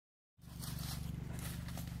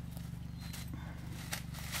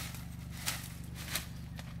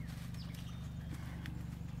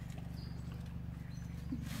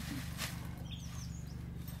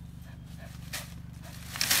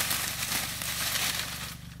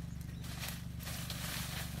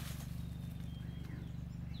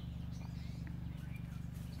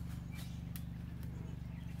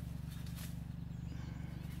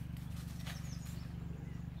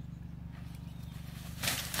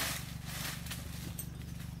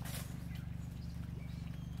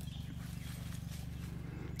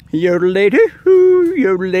Yodel-lady-hoo,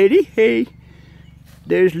 yodel-lady, hey.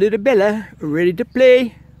 There's little Bella ready to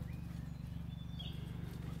play.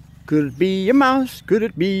 Could it be a mouse? Could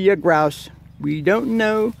it be a grouse? We don't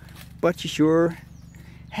know, but she sure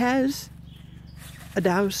has a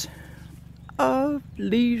douse of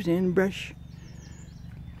leaves and brush.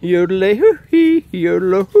 Yodel-lay-hoo-hee,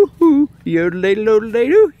 yodel-hoo-hoo,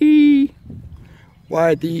 yodel-lay-lodel-lay-hoo-hee.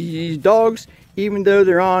 Why, these dogs, even though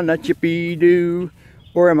they're on a chippy-doo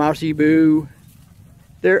or a mousy-boo,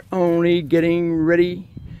 they're only getting ready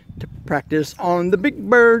to practice on the big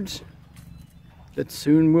birds that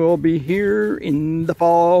soon will be here in the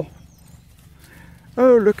fall.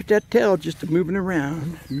 Oh, look at that tail just a-moving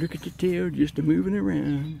around. Look at the tail just a-moving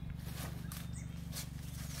around.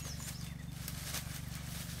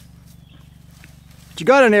 What you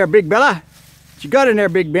got in there, Big Bella? What you got in there,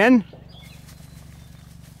 Big Ben?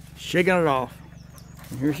 Shaking it off.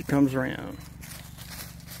 And here she comes around.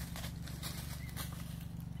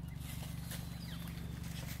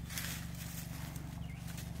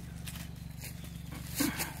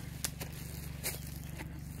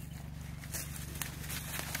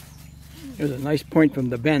 There's a nice point from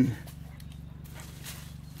the Ben.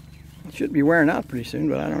 It should be wearing out pretty soon,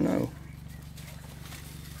 but I don't know.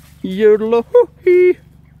 Yodel-hoo-hee.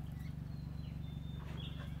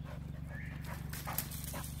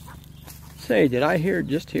 Say, did I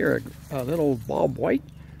just hear a little Bob White?